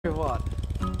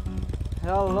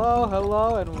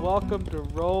Hello, and welcome to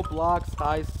Roblox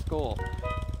High School.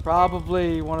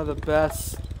 Probably one of the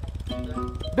best.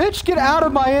 Bitch, get out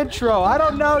of my intro! I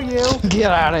don't know you! Get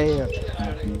out of here!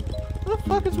 What the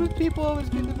fuck is with people always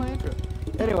getting in my intro?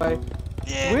 Anyway,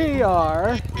 we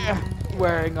are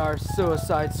wearing our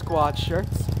Suicide Squad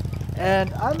shirts,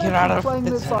 and I'm actually playing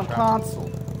this on console.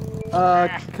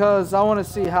 Because I want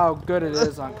to see how good it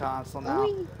is on console now.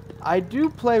 I do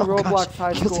play Roblox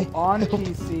High School on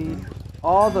PC.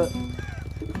 All the...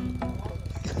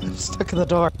 I'm stuck in the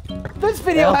door. This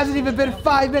video hasn't even been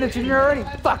 5 minutes and you're already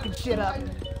fucking shit up.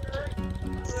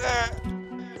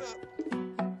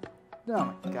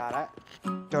 Oh my god,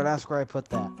 Don't ask where I put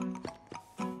that.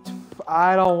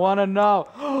 I don't want to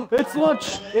know. It's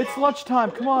lunch. It's lunchtime.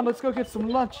 Come on, let's go get some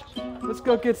lunch. Let's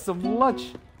go get some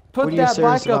lunch. Put that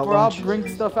mic up or I'll bring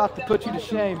stuff out to put you to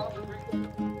shame.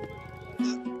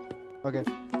 Okay.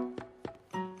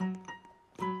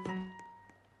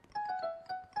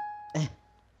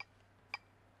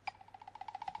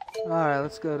 Alright,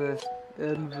 let's go to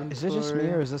inventory. Is it just me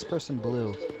or is this person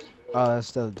blue? Oh,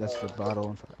 that's the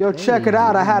bottle in front. Yo, check it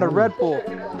out. I had a Red Bull.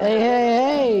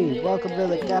 Hey! Welcome to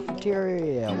the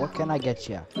cafeteria. What can I get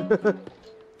you?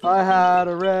 I had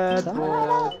a Red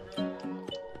Bull.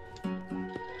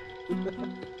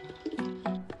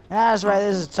 That's right.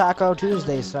 This is Taco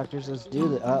Tuesday, suckers. Let's do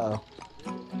this. Uh-oh.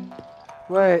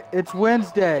 Wait, it's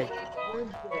Wednesday.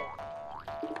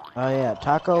 Oh yeah,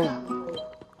 Taco.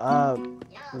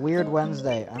 Weird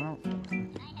Wednesday.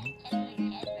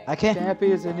 I can't.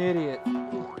 Stampy is an idiot.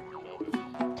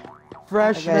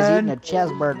 Freshman. That guy's eating a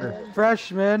cheeseburger.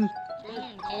 Freshman.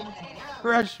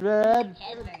 Freshman.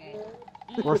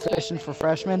 We're fishing for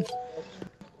freshmen.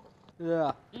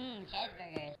 Yeah.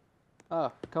 Oh,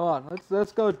 come on.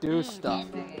 Let's go do stuff.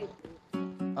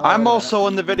 I'm also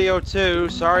in the video too.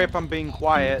 Sorry if I'm being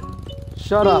quiet.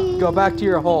 Shut up. Go back to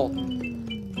your hole.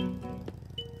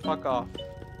 Fuck off.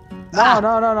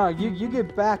 No. You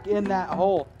get back in that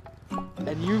hole.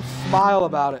 And you smile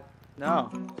about it. No.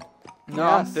 No,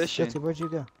 Yes. I'm fishing. Jesse, where'd you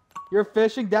go? You're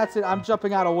fishing? That's it. I'm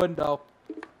jumping out a window.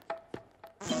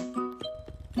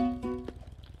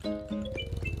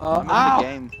 I'm in ow! the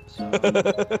game, so.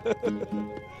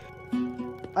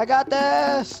 I got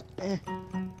this!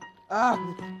 Ah.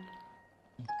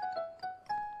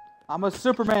 I'm a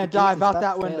Superman dive out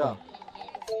that window.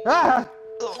 Ah!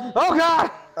 Oh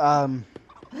god!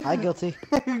 Hi, guilty.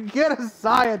 Get a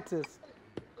scientist.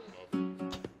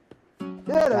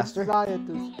 Get Faster. a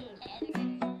scientist.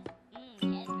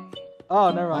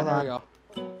 Oh, never mind. There we go.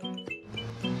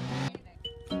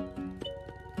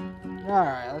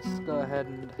 Alright, let's go ahead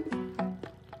and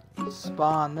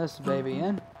spawn this baby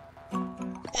in.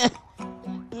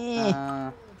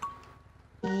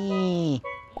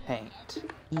 Paint.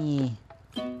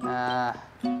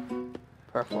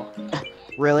 Purple.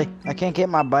 Really? I can't get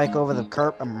my bike over the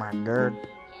curb. Oh my god.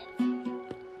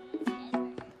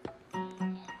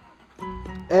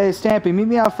 Hey, Stampy, meet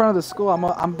me out front of the school.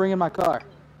 I'm bringing my car.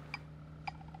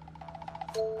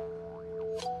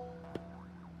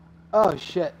 Oh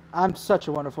shit! I'm such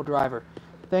a wonderful driver.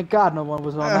 Thank God no one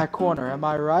was on that corner. Am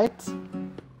I right?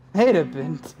 They'd have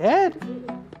been dead.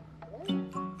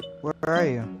 Where are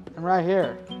you? I'm right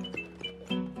here.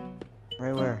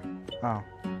 Right where? Oh.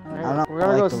 Right, we're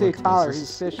gonna go see Tyler.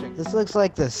 He's fishing. This looks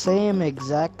like the same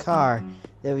exact car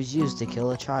that was used to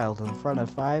kill a child in front of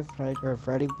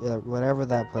Freddy, whatever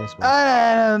that place was.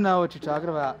 I don't know what you're talking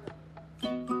about.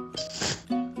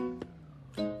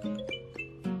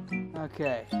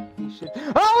 Okay.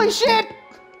 Holy shit!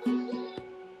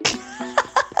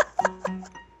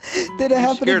 Did it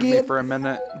happen scared again? me for a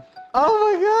minute. Oh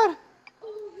my god!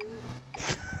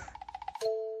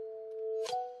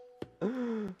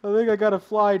 I think I gotta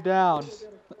fly down.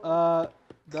 No,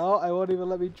 I won't even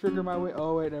let me trigger my wing.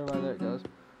 Oh wait, never mind. There it goes.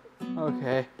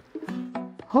 Okay.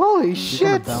 Holy shit!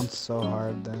 You're gonna bounce so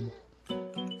hard then.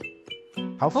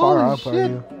 How far up are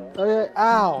you? Okay,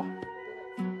 ow.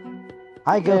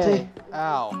 Hi, guilty. Hey,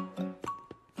 ow.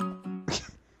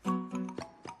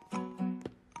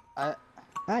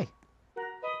 Hi.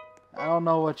 I don't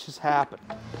know what just happened.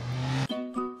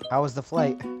 How was the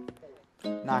flight?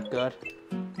 Not good.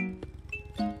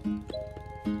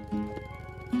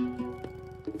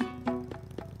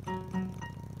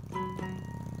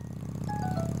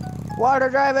 Water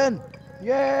driving!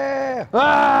 Yeah!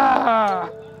 Ah!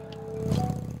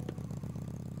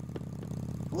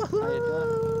 Woohoo!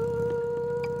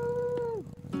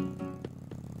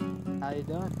 How you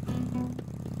doing?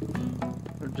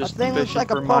 We're just That thing looks fishing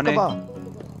like a for money. Pokeball.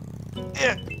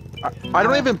 I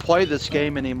don't even play this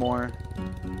game anymore.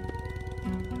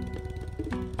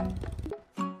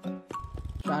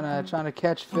 Trying to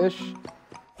catch fish?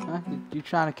 Huh? You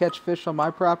trying to catch fish on my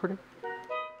property?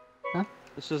 Huh?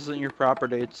 This isn't your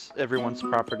property, it's everyone's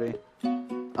property.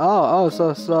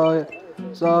 So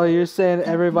you're saying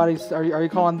everybody's, are you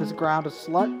calling this ground a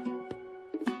slut?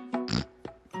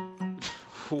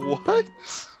 What?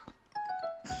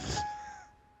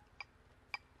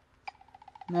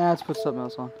 Nah, let's put something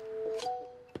else on.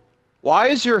 Why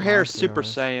is your hair Super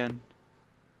Saiyan?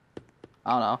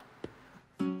 I don't know.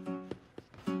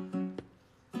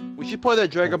 We should play that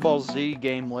Dragon Ball Z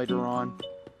game later on.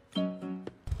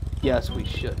 Yes, we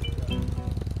should.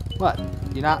 What?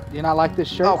 You not like this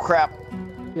shirt? Oh crap!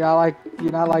 You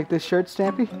not like this shirt,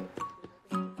 Stampy?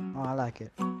 Oh, I like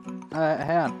it. Hang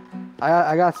on.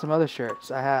 I got some other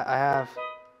shirts. I have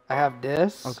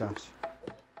this. Oh gosh.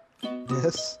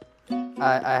 This?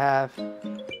 I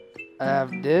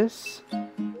have this.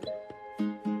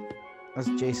 That's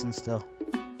Jason still.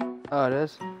 Oh, it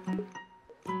is?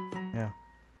 Yeah.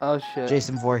 Oh shit.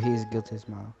 Jason Voorhees, guilty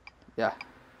smile. Yeah.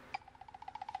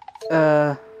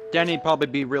 Danny'd probably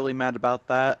be really mad about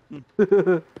that.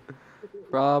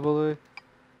 Probably.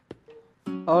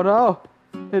 Oh no!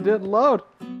 It didn't load!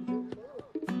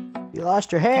 You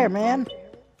lost your hair, man!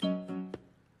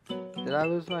 Did I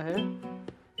lose my hair?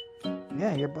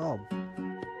 Yeah, you're bald.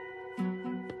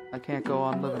 I can't go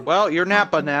on living. Well, you're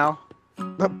Nappa now.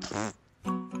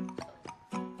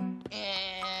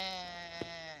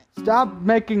 Stop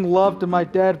making love to my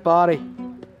dead body.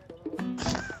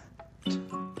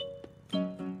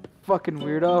 Fucking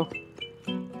weirdo.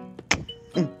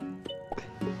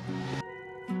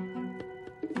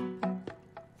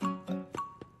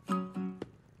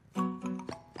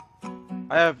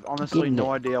 I have honestly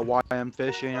no idea why I'm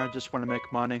fishing. I just want to make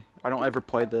money. I don't ever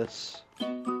play this.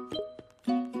 Well,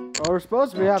 we're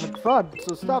supposed to be having fun,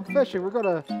 so stop fishing. We're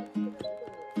gonna...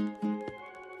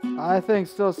 I think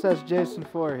still says Jason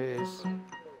Voorhees.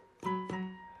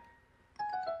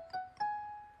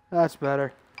 That's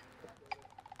better.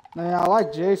 I mean, I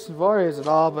like Jason Voorhees and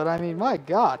all, but I mean, my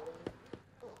God.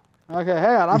 Okay,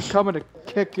 hang on. I'm coming to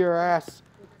kick your ass.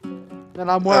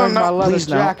 And I'm wearing my leather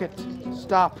jacket.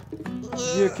 Stop.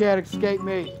 You can't escape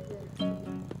me.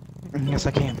 Yes,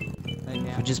 I can.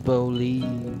 If you just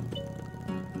believe.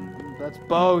 That's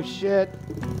bullshit.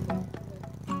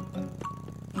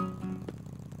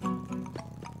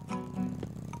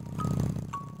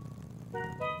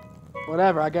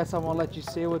 Whatever, I guess I won't let you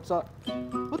see what's up.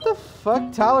 What the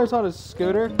fuck? Tyler's on his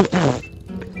scooter?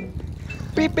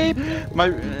 Beep beep!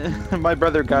 My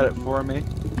brother got it for me.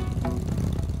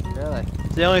 Really?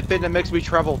 It's the only thing that makes me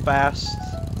travel fast.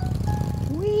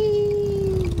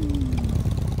 Whee!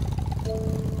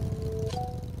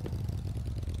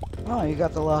 Oh, you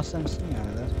got the Lost MC out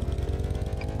of this.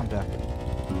 I'm done.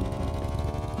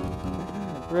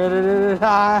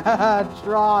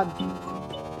 Tron!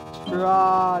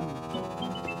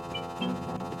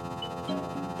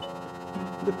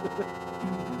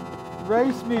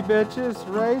 Race me, bitches!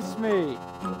 Race me!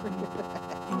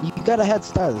 You got a head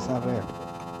start, that's not fair.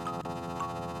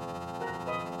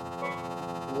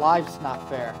 Life's not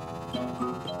fair.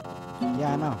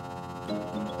 Yeah, I know.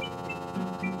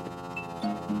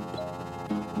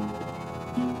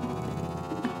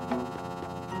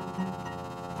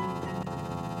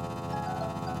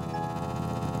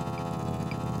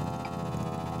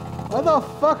 Why the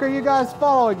fuck are you guys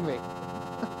following me?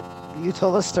 You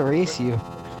told us to race you.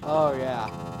 Oh yeah.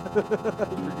 I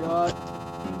forgot.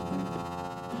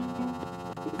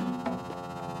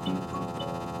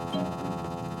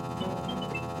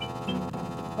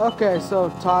 Okay,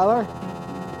 so Tyler,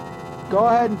 go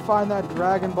ahead and find that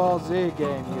Dragon Ball Z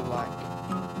game you like.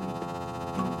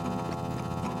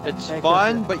 It's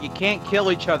fun, but you can't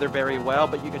kill each other very well,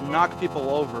 but you can knock people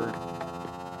over.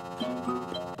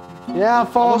 Yeah,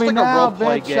 follow me like now, a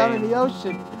roleplay bitch. I'm in game. the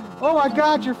ocean. Oh my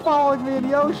God, you're following me in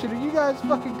the ocean. Are you guys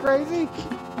fucking crazy?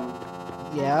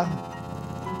 Yeah.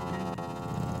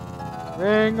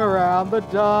 Ring around the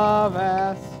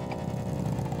dumbass.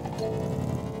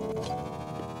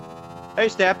 Hey,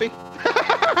 Stappy.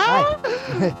 Hi.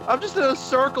 I'm just in a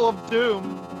circle of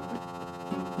doom.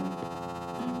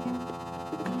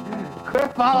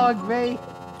 Quit following me.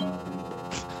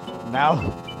 No.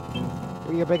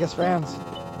 We're your biggest fans.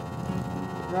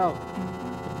 No.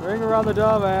 Ring around the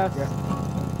dumbass. Yeah.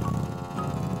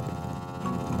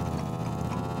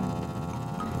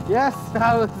 Yes,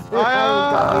 I was.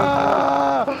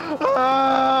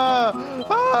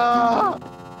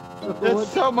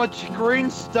 It's so much green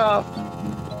stuff.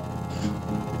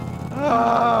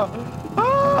 I'm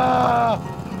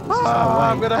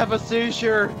gonna have a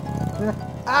seizure.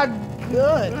 I'm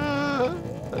good.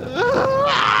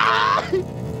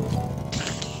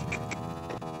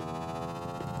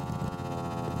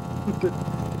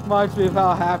 Reminds me of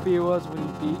how happy he was when he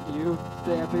beat you,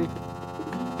 Stampy.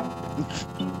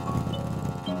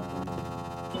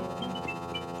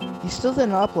 He still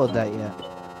didn't upload that yet.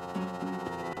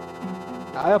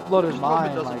 I uploaded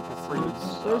mine doesn't like as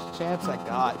freeze, first chance I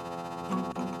got.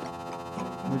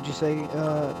 What'd you say,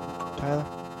 Tyler?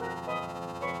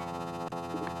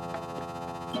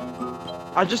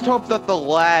 I just hope that the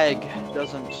lag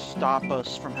doesn't stop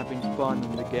us from having fun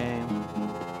in the game.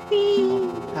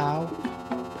 Ow.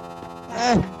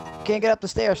 Can't get up the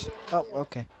stairs. Oh,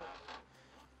 okay.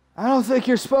 I don't think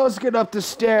you're supposed to get up the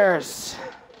stairs.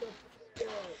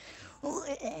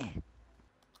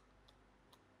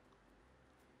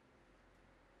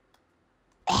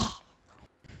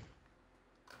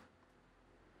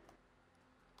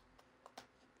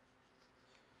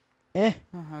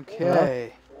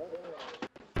 Okay.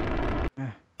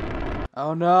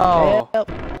 Oh no.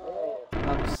 Help.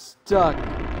 I'm stuck.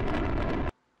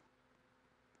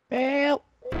 Help.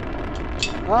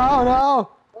 Oh no.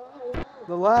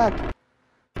 The lag.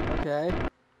 Okay.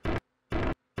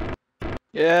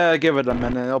 Yeah, give it a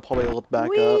minute. It'll probably look back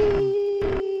up.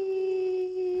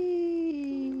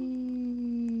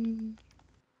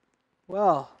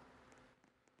 Well.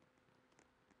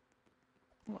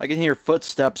 I can hear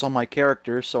footsteps on my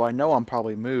character, so I know I'm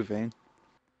probably moving.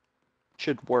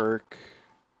 Should work.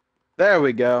 There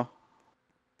we go.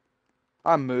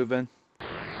 I'm moving. Is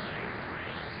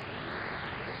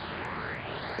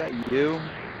that you?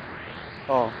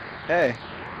 Oh, hey.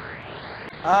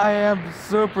 I am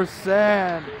Super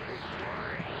Saiyan.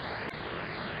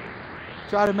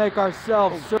 Try to make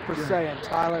ourselves Super Saiyan,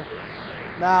 Tyler.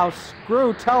 Now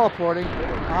screw teleporting.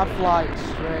 I'm flying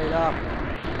straight up.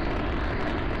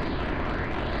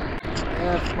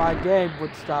 If my game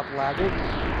would stop lagging.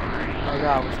 Oh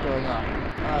god, what's going on?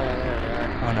 Oh yeah, there we are.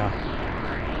 Oh no.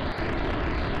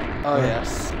 Oh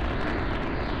yes.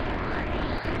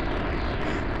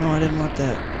 No, I didn't want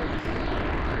that.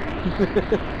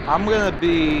 I'm gonna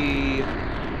be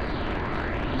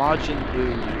Majin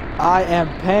Buu. I am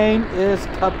Pain is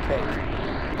Cupcake.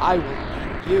 I will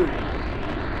eat you.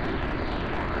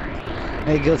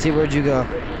 Hey, Guilty, where'd you go?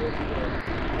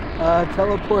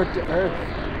 Teleport to Earth.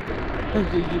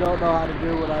 You don't know how to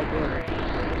do what I did.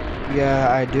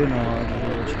 Yeah, I do know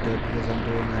what you did because I'm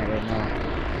doing that right now.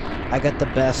 I got the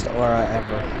best aura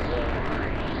ever.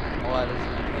 What is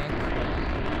it,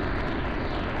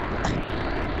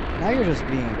 Now you're just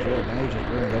being a jerk. Now you just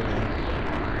ruined everything.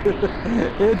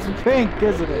 It's pink,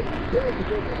 isn't it?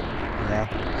 Yeah.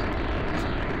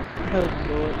 Oh,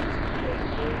 Lord.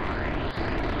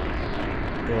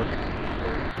 Dork.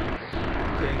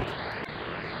 Pink.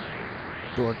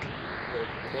 Dork.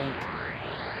 Pink.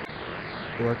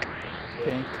 Dork.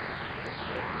 Pink.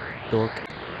 Dork.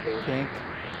 Pink.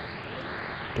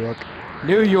 Dork.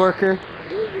 New Yorker.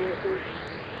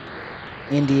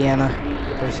 Indiana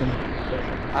person.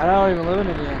 I don't even live in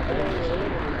Indiana.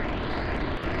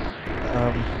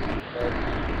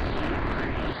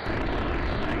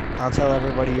 I'll tell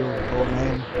everybody your whole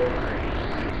name.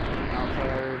 I'll tell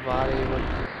everybody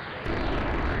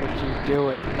what you do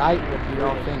at night when you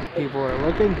don't think people are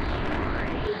looking.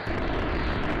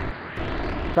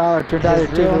 Tyler, turn down your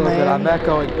TV a little bit. I'm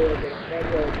echoing.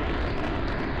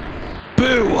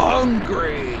 Boo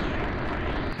hungry!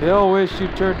 Bill wish you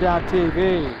turned down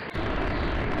TV.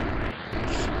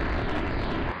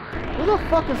 Who the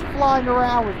fuck is flying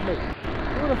around with me?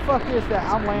 Who the fuck is that?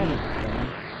 I'm landing.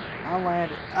 I'm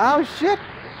landing. Oh shit!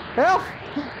 Help!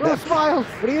 Little smiles!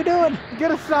 What are you doing?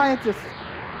 Get a scientist!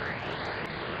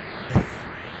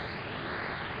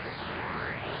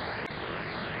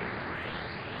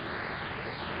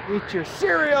 Eat your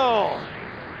cereal!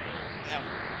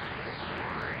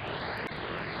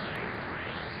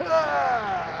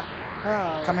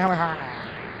 Come here.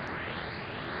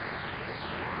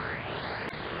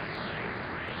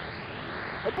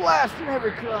 A blast in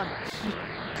every crunch!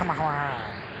 Come on.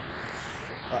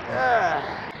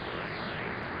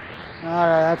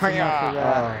 Alright, that's enough of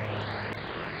that.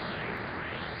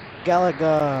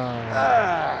 Galaga.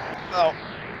 Oh.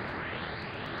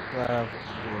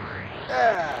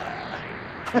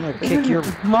 I'm gonna kick your.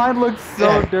 Mine looks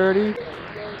so dirty.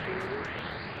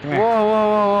 Whoa, whoa,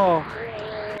 whoa, whoa.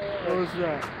 What was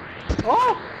that?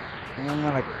 Oh! I'm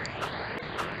gonna.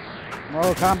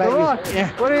 Mortal Kombat. Come on. Yeah.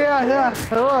 What are you at? Yeah.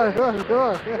 Come on.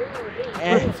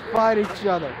 Let's fight each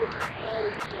other.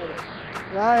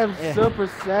 I am Super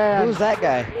Saiyan. Who's that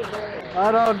guy?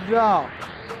 I don't know.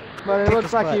 But it Kick looks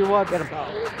his like butt. he wants Get him. some.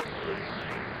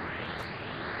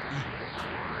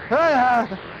 Yeah.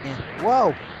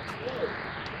 Whoa.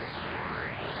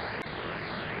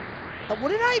 What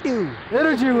did I do?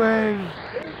 Energy wave.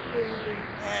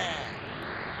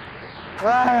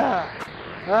 Ah,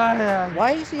 ah,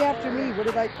 Why is he after me? What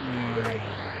did I?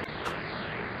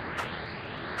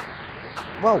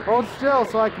 Whoa! hold still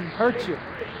so I can hurt you.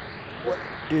 What?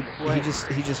 Dude, Wait.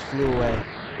 he just flew away.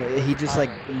 He just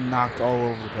like knocked all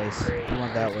over the place. He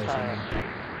went that way somewhere.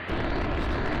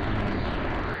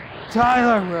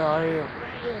 Tyler, where are you?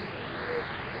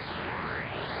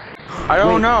 I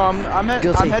don't Wait. know. I'm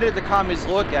Guilty. headed to Kami's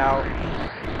lookout.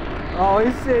 Oh,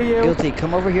 we see you. Guilty,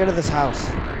 come over here to this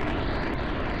house.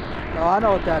 Oh, I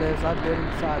know what that is. I've been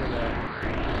inside of there.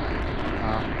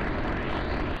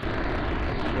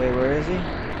 Wait, where is he?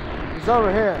 He's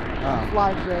over here. Oh. I'm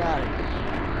flying straight at him.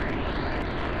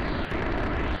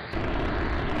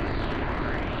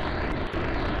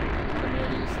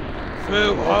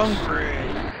 Too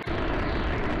hungry.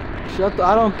 Shut the,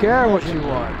 I don't care what you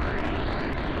want.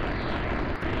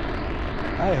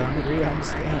 Hi, hungry on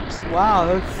stamps. Wow,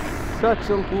 that's such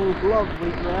a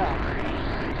lovely ground.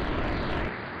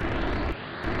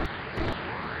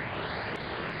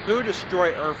 Who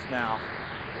destroy Earth now?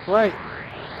 Wait,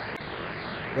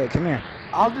 Wait, come here.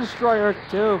 I'll destroy Earth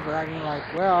too, but I mean, like,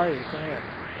 where are you? Come here.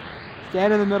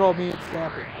 Stand in the middle of me and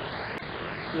Stampy.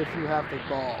 If you have the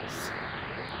balls.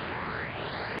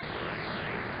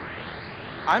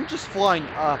 I'm just flying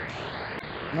up.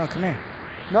 No, come here.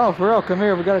 No, for real, come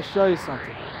here. We gotta show you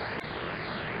something.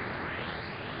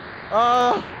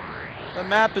 The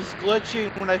map is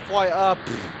glitching when I fly up.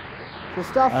 So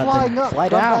stop flying then up. fly Come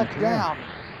down, back come here. down.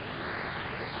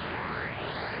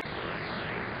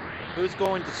 Who's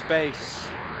going to space?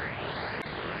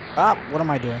 Ah, what am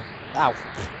I doing? Ow.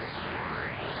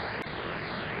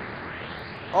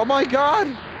 Oh my god!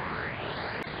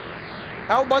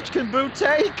 How much can Boo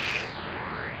take?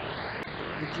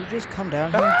 Did you just come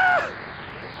down here? Ah!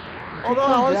 Hold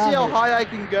on, I Come want to down see how here. high I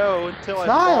can go until I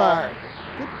Tyler, fall.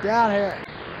 get down here.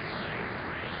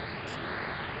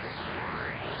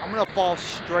 I'm gonna fall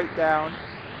straight down.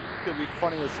 It's gonna be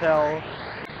funny as hell.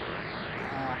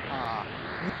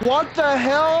 What the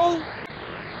hell?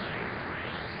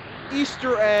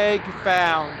 Easter egg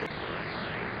found.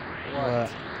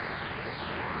 What?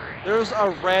 There's a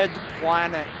red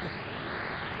planet.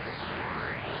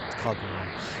 It's called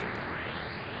Mars.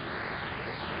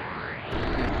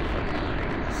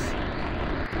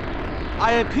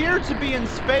 I appear to be in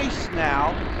space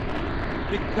now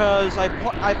because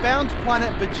I found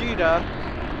planet Vegeta,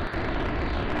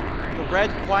 the red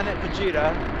planet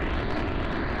Vegeta,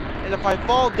 and if I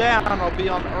fall down, I'll be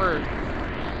on Earth.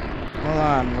 Hold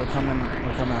on, we're coming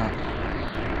out.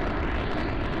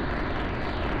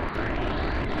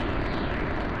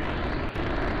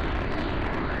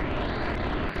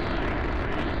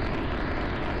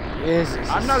 Jesus.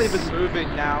 I'm not even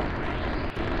moving now.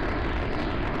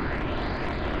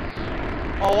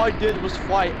 All I did was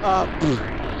fly up,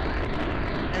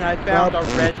 and I found a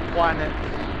red planet.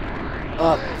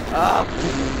 Up. Up.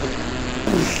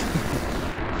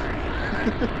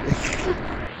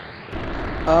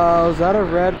 Is that a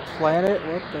red planet?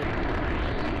 What the?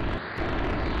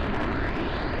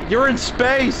 You're in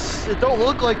space. It don't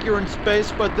look like you're in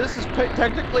space, but this is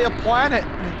technically a planet.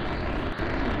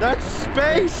 That's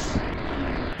space.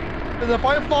 And if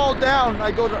I fall down,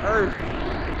 I go to Earth.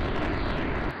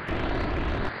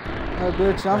 Oh,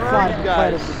 bitch, I'm Where are flying you to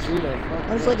planet guys? Vegeta. Fuck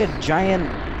That's this. like a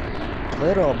giant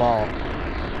little ball.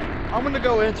 I'm gonna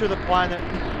go enter the planet.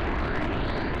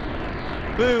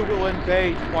 Boo will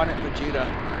invade planet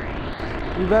Vegeta.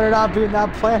 You better not be in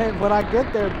that planet when I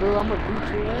get there, Boo. I'm gonna beat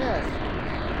your ass.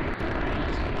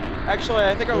 Actually,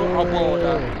 I think I'll blow it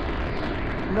up.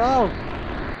 No.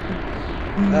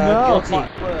 No. Guilty.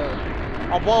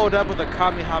 I'll blow it up with a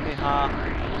Kamehameha.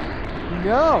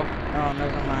 No. Oh,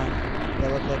 never mind. Yeah,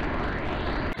 look.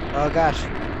 Oh gosh.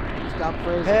 Stop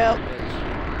praising Help. me, bitch.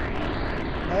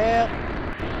 Help.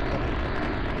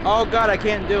 Oh god, I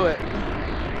can't do it.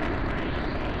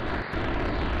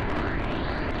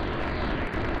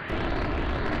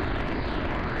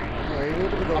 Are you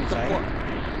able to go Up the inside? floor.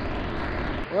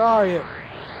 Where are you?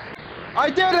 I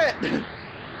did it!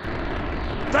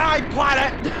 Die,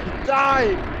 planet!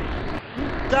 Die!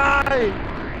 Die!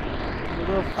 Where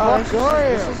the Oh, fuck are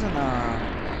you? this isn't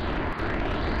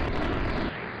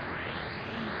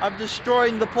I'm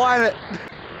destroying the planet.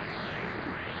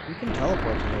 You can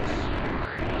teleport to this.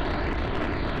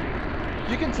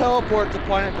 You can teleport to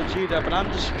planet Vegeta, but I'm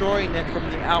destroying it from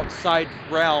the outside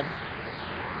realm.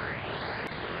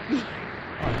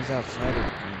 Oh, he's outside of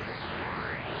the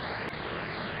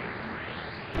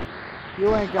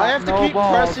You ain't got I have to no keep balls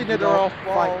pressing if you it or I'll don't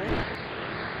fall. fight me.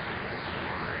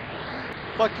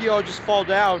 Fuck you, I'll just fall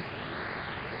down.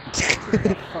 game. Get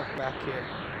the fuck back here.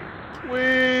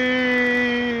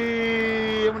 Whee!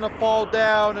 I'm gonna fall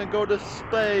down and go to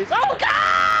space. Oh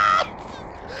God!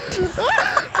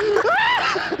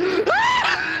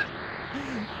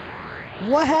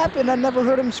 What happened? I never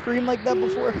heard him scream like that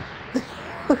before.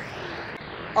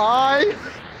 I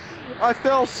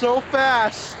fell so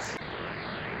fast.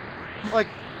 Like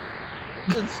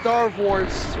in Star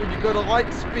Wars when you go to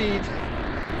light speed.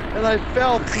 And I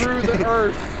fell through the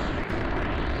earth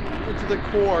into the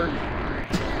core.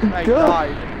 I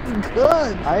died.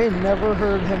 Good. I ain't never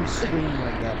heard him scream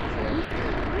like that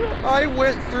before. I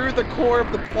went through the core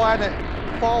of the planet,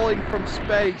 falling from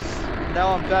space.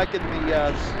 Now I'm back in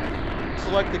the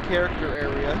select the character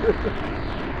area.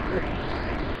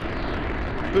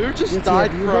 Boo just Yeti,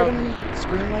 died have you from. heard him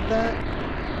scream like that?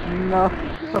 No.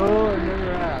 Oh, I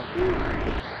never have.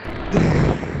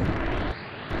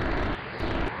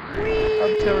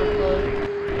 I'm terrified.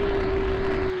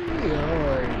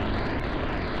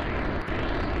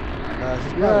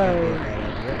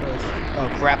 Oh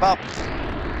crap up!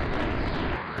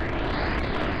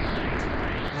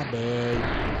 My bad.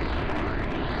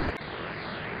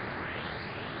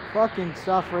 Fucking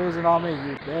stop raising on me,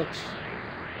 you bitch.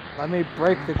 Let me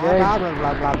break the Blah, game. blah,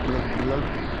 blah, blah, blah, blah.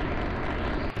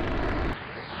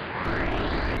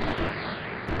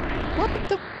 What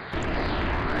the?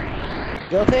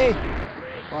 Guilty!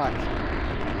 What?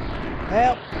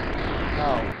 Help!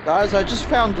 Oh, guys, I just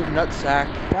found a nutsack.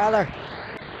 Tyler!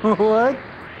 What?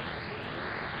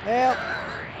 Help!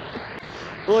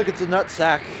 Look, it's a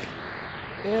nutsack.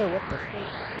 Ew, what the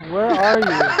fuck? Where are you?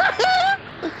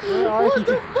 Where are What you?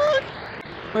 the fuck?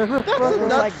 Where the That's fuck a It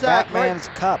looks like nutsack, Batman's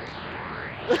cup.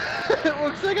 It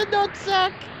looks like a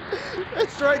nutsack.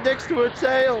 It's right next to a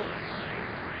tail.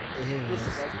 Ew, This is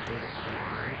that's like- stupid.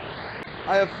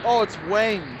 I have. Oh, it's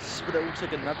wings, but it looks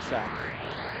like a nutsack.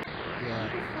 Yeah.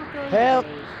 Where Help! are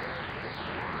you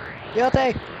Guilty!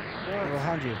 guys? We're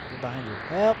behind you. We're behind you.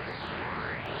 Help!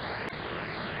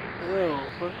 Ew,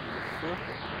 what the fuck?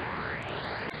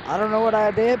 I don't know what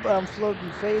I did, but I'm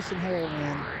floating face and hair,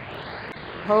 man.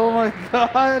 Oh my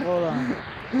god! Hold on.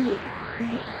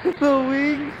 The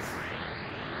wings!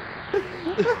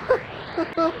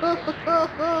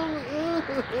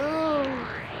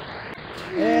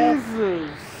 Yeah.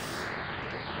 Jesus!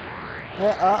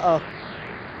 Uh-oh.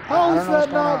 How I is don't know what's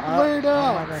that going not on. laid Oh my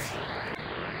out? gosh.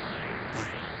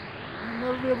 You'll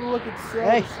never be able to look at cells.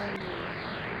 Hey.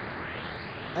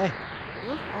 Hey.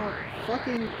 What on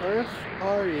fucking earth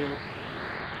are you?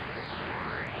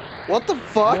 What the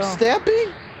fuck, No.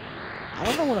 Stampy? I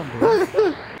don't know what I'm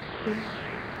doing.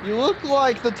 You look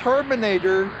like the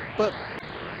Terminator, but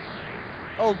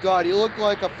oh god, you look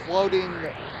like a floating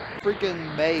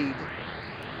freaking maid,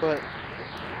 but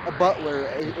a butler,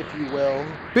 if you will.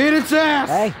 Beat its ass!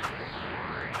 Hey.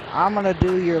 I'm gonna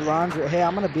do your laundry. Hey,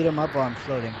 I'm gonna beat him up while I'm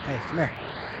floating. Hey, come here.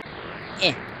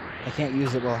 Eh. I can't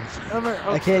use it while I'm...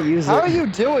 I can't use it. How are you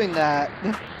doing that?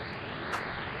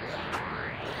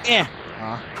 Eh.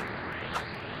 Aw.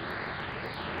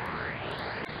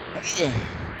 Eh.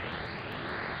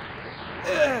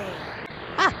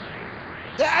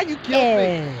 Ah, you killed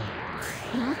me.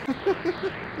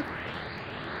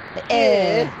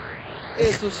 Eh.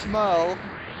 It's a smell.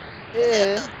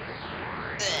 Ew,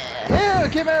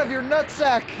 get out of your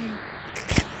nutsack.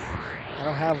 I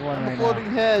don't have one I'm a right floating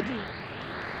now. head.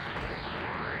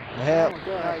 Help. Oh my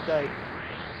god. I died.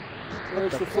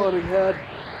 Where's the the fuck? floating head?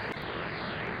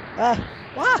 Ah.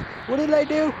 What? What did I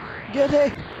do?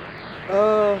 Guilty.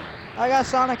 I got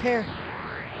Sonic hair.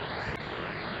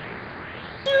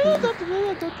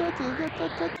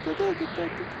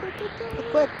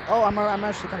 Quick! Oh, I'm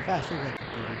actually kind of fast.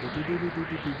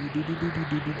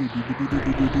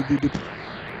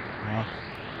 Oh.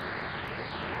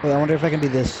 Wait, I wonder if I can do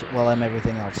this while I'm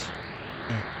everything else.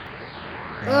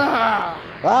 Ah!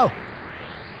 Wow!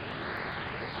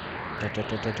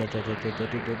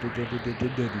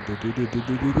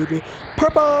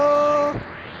 Purple!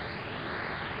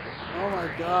 Oh my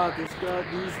god, these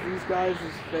guys'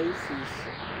 faces.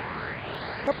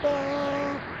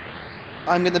 Purple!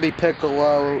 I'm gonna be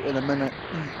Piccolo in a minute.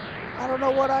 I don't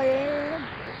know what I am.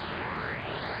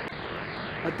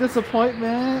 A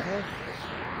disappointment. Hey.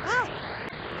 Ah.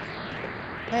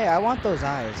 Hey, I want those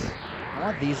eyes. I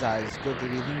want these eyes. Go, do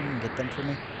you think you can get them for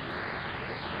me?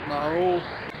 No,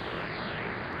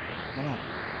 Why not?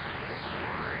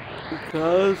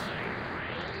 because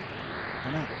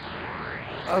Why not?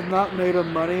 I'm not made of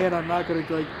money and I'm not gonna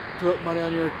like put money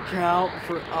on your account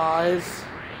for eyes.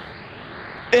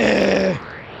 Okay.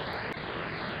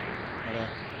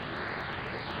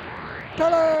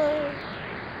 Tyler!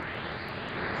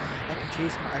 I can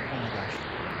chase my... Oh my gosh.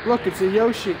 Look, it's a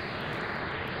Yoshi.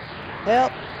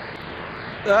 Help!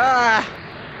 Ah!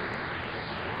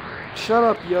 Shut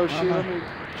up, Yoshi. Let me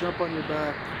jump on your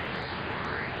back.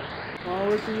 Oh,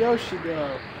 where'd the Yoshi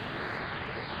go?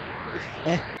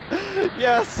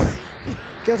 Yes!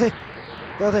 Guilty!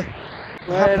 Guilty!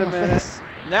 Wait a minute.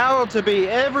 Now to be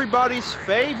everybody's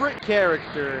favorite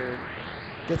character.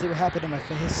 Guilty, what happened to my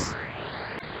face?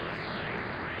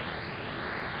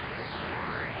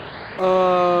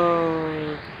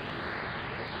 Oh.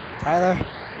 Tyler?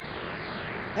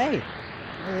 Hey! Look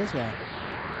at this guy.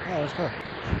 Yeah, let's go.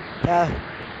 Tyler.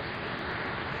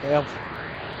 Help.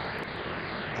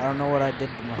 I don't know what I did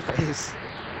to my face.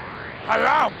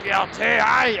 Hello, Guilty.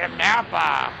 I am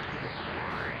Nappa.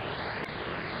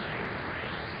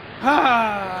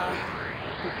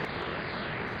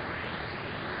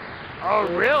 Oh,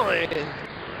 really?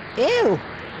 Ew!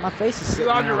 My face is sitting You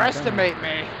down, underestimate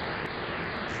me.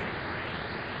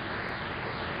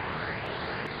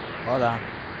 Hold on.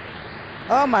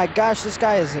 Oh my gosh, this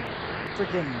guy is a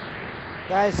freaking...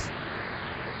 Guys,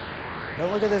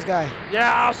 don't look at this guy.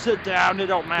 Yeah, I'll sit down. It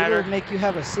don't He matter. will make you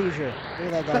have a seizure.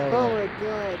 Look at that guy over Oh there. my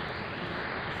god.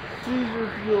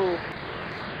 Seizure fuel.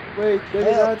 Wait,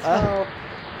 maybe Help, that's how...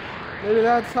 Maybe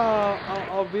that's how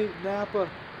I'll beat Nappa.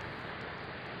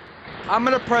 I'm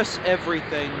gonna press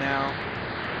everything now.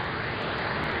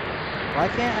 Why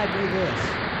can't I do this?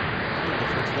 I need to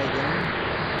fix that game.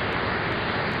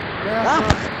 Nappa,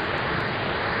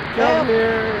 Ah! come Help.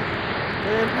 here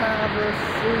and have a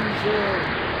seizure.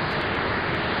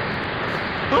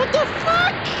 What the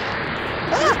fuck?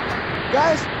 Ah!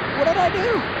 Guys, what did I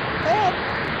do? Help!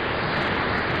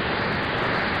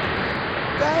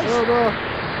 Guys! Oh no.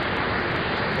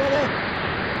 Get it!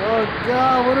 Oh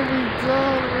god, what have we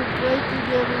done? We're breaking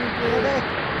Get everything. it!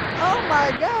 Oh my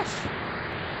gosh!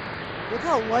 Look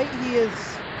how light he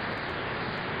is.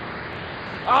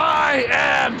 I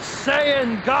am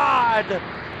saying God.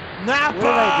 Nappa. What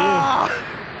did I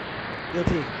do?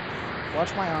 Guilty.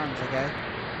 Watch my arms, okay?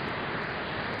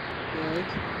 Right.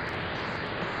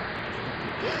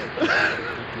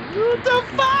 What the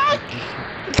fuck?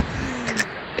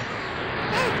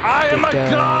 I am a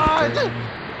god.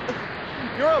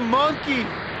 You're a monkey.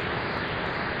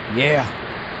 Yeah.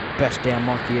 Best damn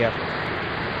monkey ever.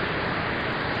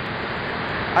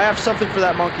 I have something for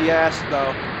that monkey ass,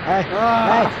 though. Hey, hey,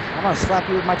 I'm gonna slap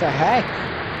you with my tail. Hey,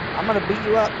 I'm gonna beat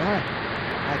you up.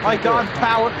 My god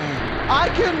power. I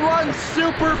can run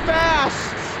super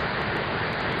fast.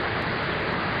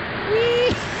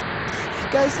 Whee!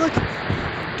 Guys, look.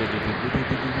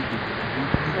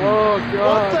 Oh god.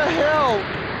 What the hell?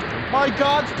 My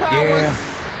god's powers. Yeah.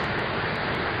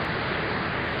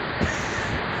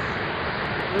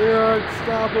 We are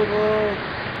unstoppable.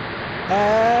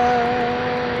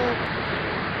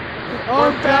 Oh,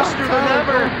 We're faster than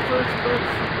ever. First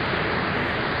person.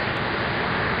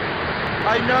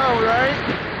 I know, right?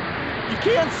 You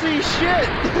can't see shit.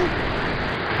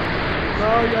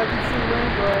 No, yeah, I can see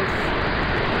rainbows.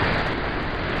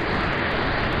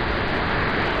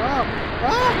 Help.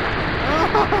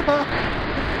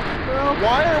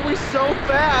 Why are we so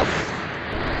fast?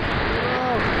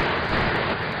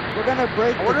 We're gonna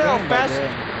break the I wonder how game fast. by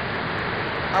doing.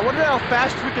 I wonder how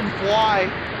fast we can fly.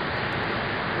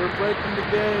 We're breaking the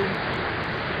game.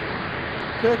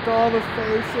 Pick all the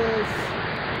faces.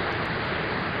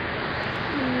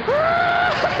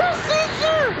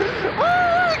 Caesar! Oh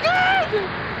my god!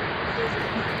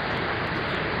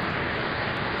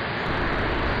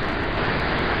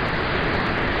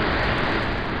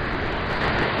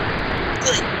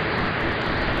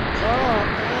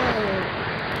 Oh,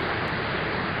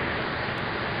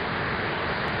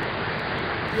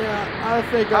 yeah, I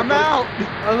think I'm out.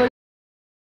 I think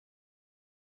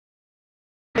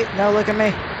Hey, no, look at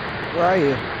me. Where are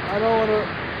you? I don't want to.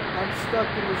 I'm stuck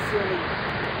in the ceiling.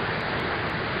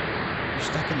 You're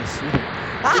stuck in the ceiling.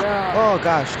 Ah! Yeah. Oh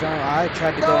gosh, no, I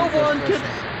tried to go No in first one can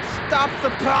person. stop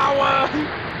the power.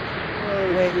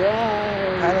 Oh, Wait,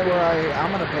 God. Tyler, where are you?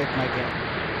 I'm gonna break my game.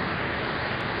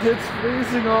 It's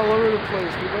freezing all over the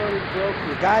place. We've already broken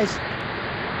it. Guys!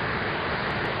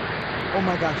 Oh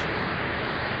my gosh.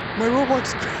 My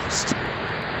Roblox crashed.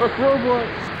 Roblox.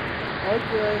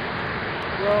 Okay.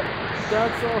 Well,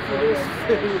 that's all for this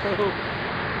video.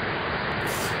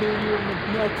 See you in the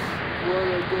next one,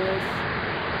 I guess.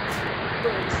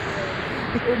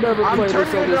 We'll never I'm play this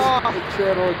turning on it this off.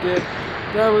 channel again.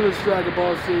 Never this Dragon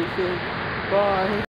Ball Z thing. Bye.